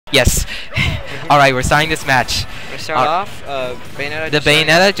Yes. All right, we're starting this match. We start off. Baeonetta. The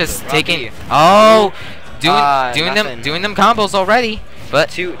Baeonetta just taking. Rocky. Oh, doing Nothing. them combos already. But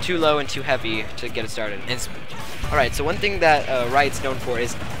Too low and too heavy to get it started. it's All right. So one thing that Riot's known for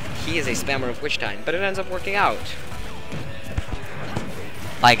is he is a spammer of Witch Time, but it ends up working out.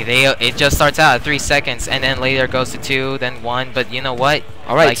 like it just starts out at 3 seconds and then later goes to 2, then 1. But you know what?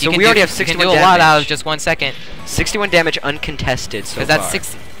 All right. Like, So you we already have you 61 can do a lot out of damage. just 1 second. 61 damage uncontested so Because that's far.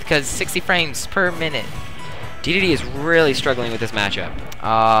 60. Because 60 frames per minute. Dedede is really struggling with this matchup.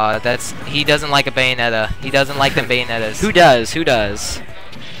 He doesn't like a Baeonetta. He doesn't like the Baeonettas. Who does? Who does?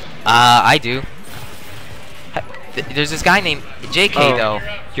 I do. There's this guy named JK though.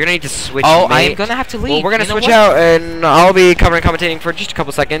 You're gonna need to switch. Oh, I mate. am gonna have to leave. Well, we're gonna You know switch what? out, and I'll be covering commentating for just a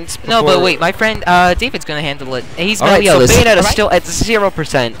couple seconds. No, but before- wait, my friend David's gonna handle it. He's All gonna right, yell so this. Baeonetta's Alright? still at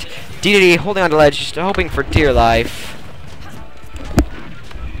 0%. Dedede holding on to ledge, just hoping for dear life.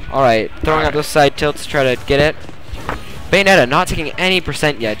 All right, throwing out those side tilts to try to get it. Baeonetta not taking any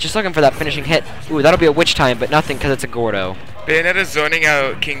percent yet, just looking for that finishing hit. Ooh, that'll be a Witch Time, but nothing because it's a Gordo. Bayonetta's zoning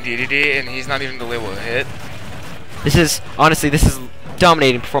out King Dedede, and he's not even the label hit. This is, honestly, this is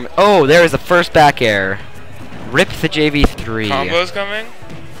dominating performance. Oh, there is the first back air. Rip the JV3. Combos coming.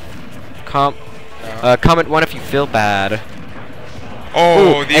 Comment 1 if you feel bad.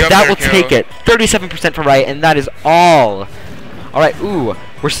 Oh, Ooh, the and up that air will kill. take it. 37% for Riot, and that is all. All right, ooh,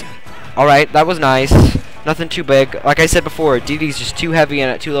 all right, that was nice. Nothing too big. Like I said before, Dedede's just too heavy and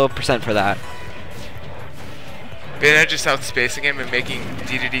at too low percent for that. Bayoonetta just outspacing him and making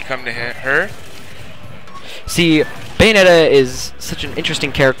Dedede come to her. See, Baeonetta is such an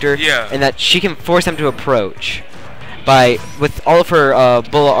interesting character, Yeah. in that she can force him to approach with all of her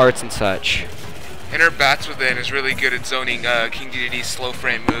bullet arts and such. And her bats within is really good at zoning King Dedede's slow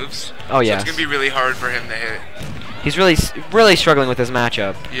frame moves. Oh, So yes. it's gonna be really hard for him to hit. He's really struggling with this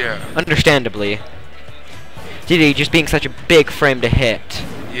matchup, Yeah. understandably. Dedede just being such a big frame to hit.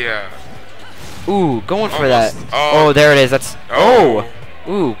 Yeah. Ooh, going for Almost. that. Oh. Oh, there it is. That's Oh.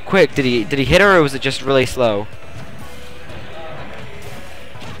 Ooh, quick. Did he hit her, or was it just really slow?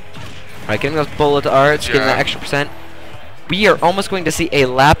 Alright, getting those bullet arts, getting that Yeah. extra percent. We are almost going to see a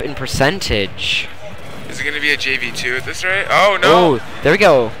lap in percentage. Is it gonna be a JV2 at this rate? Oh no! Oh, there we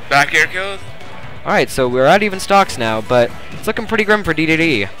go. Back air kills. Alright, so we're at even stocks now, but it's looking pretty grim for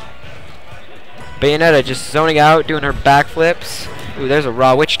Dedede. Baeonetta just zoning out, doing her backflips. Ooh, there's a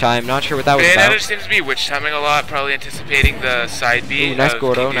raw Witch Time. Not sure what that was Bayoonetta about. seems to be witch timing a lot, probably anticipating the side B. Ooh, nice of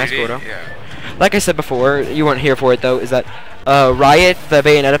Gordo, King nice Dedede. Gordo. Yeah. Like I said before, you weren't here for it though, is that Riot, the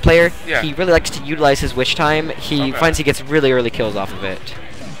Baeonetta player, Yeah. he really likes to utilize his Witch Time. He Okay. finds he gets really early kills off of it.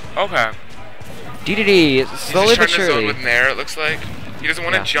 Okay. Dedede, slowly He's but just trying to zone surely. with Nair, it looks like. He doesn't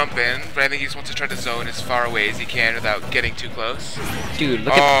want to Yeah. jump in, but I think he just wants to try to zone as far away as he can without getting too close. Dude,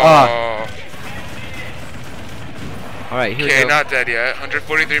 look at Oh. Alright, here Okay, we go. not dead yet.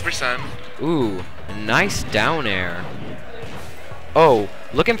 143%. Ooh, nice down air. Oh,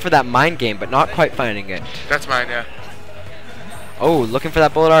 looking for that mind game, but not quite finding it. That's mine, yeah. Oh, looking for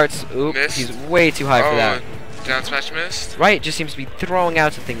that bullet arts. Oop, Missed. he's way too high for that. Down smash missed. Riot just seems to be throwing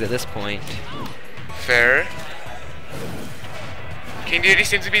out some things at this point. Fair. King Dedede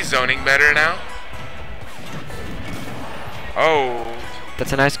seems to be zoning better now. Oh.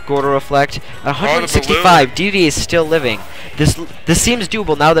 That's a nice Gordo reflect. Oh, 165. Dedede is still living. This seems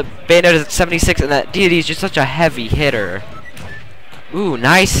doable now that Baeonetta is at 76 and that Dedede is just such a heavy hitter. Ooh,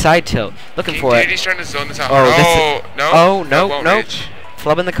 nice side tilt. Looking King for it. Dedede's trying to zone this out. Oh, that's Oh, no. Oh, That no, won't no. reach.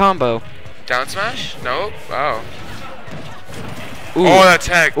 Flubbing the combo. Down smash? Nope. Oh. Ooh. Oh, that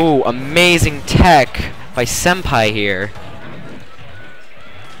tech. Ooh, amazing tech by Senpai here.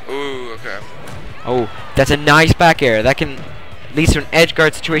 Ooh, okay. Oh, that's a nice back air. That can lead to an edge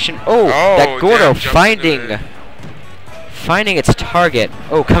guard situation. Oh, Oh, that Gordo damn, jumps into finding its target.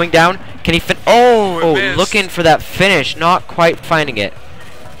 Oh, coming down. Can he fin? Oh, it Oh, missed. looking for that finish, not quite finding it.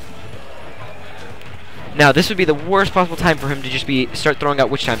 Now, this would be the worst possible time for him to just start throwing out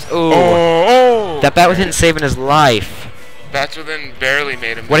Witch Times. Oh, Oh. that bat within saving his life. Bats within barely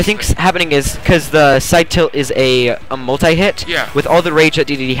made him. What I think's happening is, because the side tilt is a multi-hit, Yeah. with all the rage that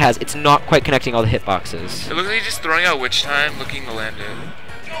DDD has, it's not quite connecting all the hitboxes. It looks like he's just throwing out Witch Time, looking to land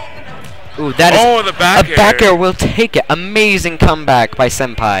it. Ooh, that is Oh, the back a back air will take it. Amazing comeback by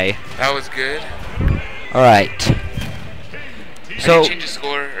Senpai. That was good. All right. Can So, you change the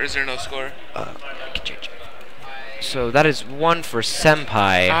score, or is there no score? I can change it. So that is one for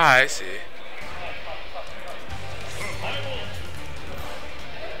Senpai. Ah, I see.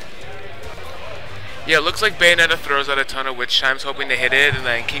 Yeah, it looks like Baeonetta throws out a ton of Witch Times hoping to hit it, and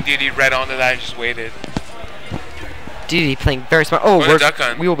then King Dedede read onto that and just waited. Dedede playing very smart. Oh, Or the duck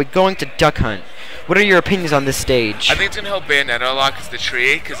hunt. we will be going to Duck Hunt. What are your opinions on this stage? I think it's gonna help Baeonetta a lot because the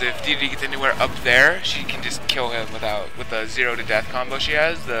tree. Because if Dedede gets anywhere up there, she can just kill him with the 0 to death combo she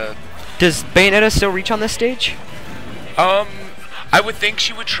has. Does Baeonetta still reach on this stage? I would think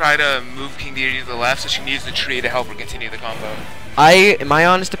she would try to move King Dedede to the left, so she needs the tree to help her continue the combo. In my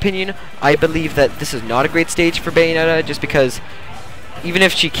honest opinion, I believe that this is not a great stage for Baeonetta, just because even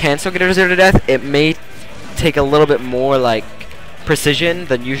if she can still get her 0 to death, it may take a little bit more like precision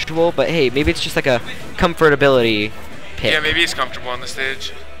than usual. But hey, maybe it's just like a comfortability pick. Yeah, maybe he's comfortable on the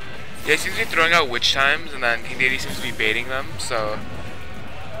stage. Yeah, he seems to be throwing out witch times, and then King Dedede seems to be baiting them. So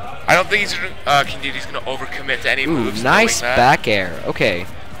I don't think King Dedede's gonna overcommit to any moves. Nice back air. Okay.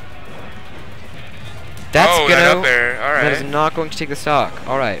 That's that up air. All right. That is not going to take the stock.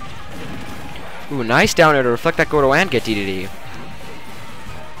 All right. Ooh, nice down air to reflect that Gordo and get Dedede.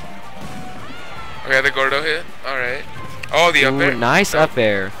 Okay, the Gordo hit. All right. Oh, the up air. Nice up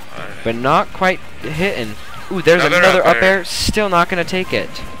air, but not quite hitting. Ooh, there's another up air. Still not gonna take it.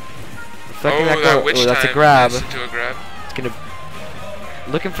 Reflecting that Gordo. Ooh, that's a grab. It's gonna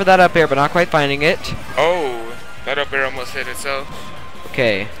looking for that up air, but not quite finding it. Oh, that up air almost hit itself.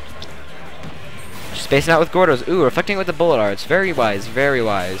 Okay. Spacing out with Gordos. Ooh, reflecting with the bullet arts. Very wise, very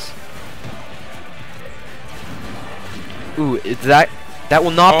wise. Ooh, is that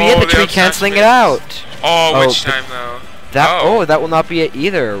will not be it. The tree canceling it out. Oh, which time though? That will not be it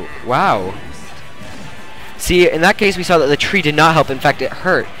either. Wow. See, in that case, we saw that the tree did not help. In fact, it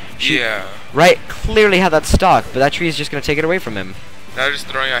hurt. Yeah. Right, clearly had that stock, but that tree is just gonna take it away from him. Now just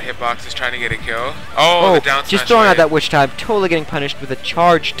throwing out hitboxes, trying to get a kill. Oh, the down smash. Just throwing out that witch time, totally getting punished with a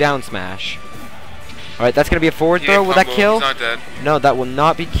charged down smash. Alright, that's gonna be a forward throw. Will that kill? He's not dead. No, that will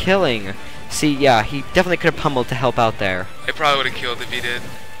not be killing. See, yeah, he definitely could have pummeled to help out there. It probably would have killed if he did.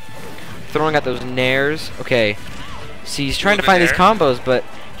 Throwing out those nairs. Okay. See, he's trying to find these combos, but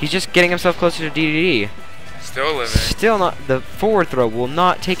he's just getting himself closer to Dedede. Still living. Still not. The forward throw will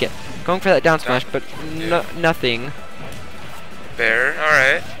not take it. Going for that down smash, but nothing. There.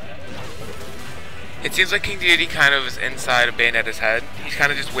 Alright. It seems like King Dedede kind of is inside of Bayonetta's head. He's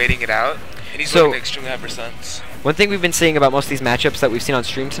kind of just waiting it out. And he's looking extremely hypersense. One thing we've been seeing about most of these matchups that we've seen on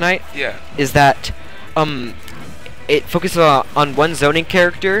stream tonight is that it focuses on one zoning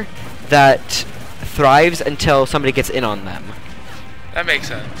character that thrives until somebody gets in on them. That makes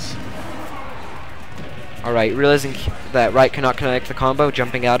sense. Alright, realizing that right cannot connect the combo,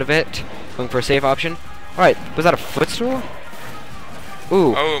 jumping out of it, going for a safe option. Alright, was that a footstool?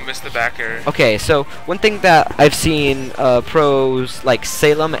 Ooh. Oh, missed the back air. Okay, so one thing that I've seen pros like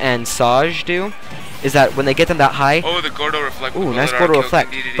Salem and Saj do is that when they get them that high... Oh, the Gordo reflect. Ooh, nice Gordo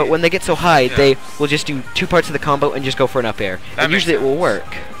reflect. But when they get so high, they will just do 2 parts of the combo and just go for an up air. And usually it will work.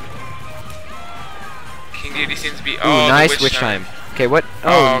 King Dedede seems to be... Ooh, nice witch time. Okay, what?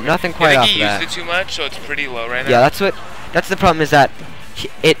 Oh, nothing quite off that. I think he used it too much, so it's pretty low right now. Yeah, that's the problem, is that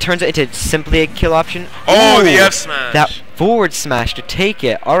it turns it into simply a kill option. Oh, the F smash. That forward smash to take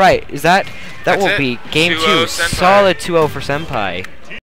it. Alright, that will be game 2. Senpai. Solid 2-0 for Senpai.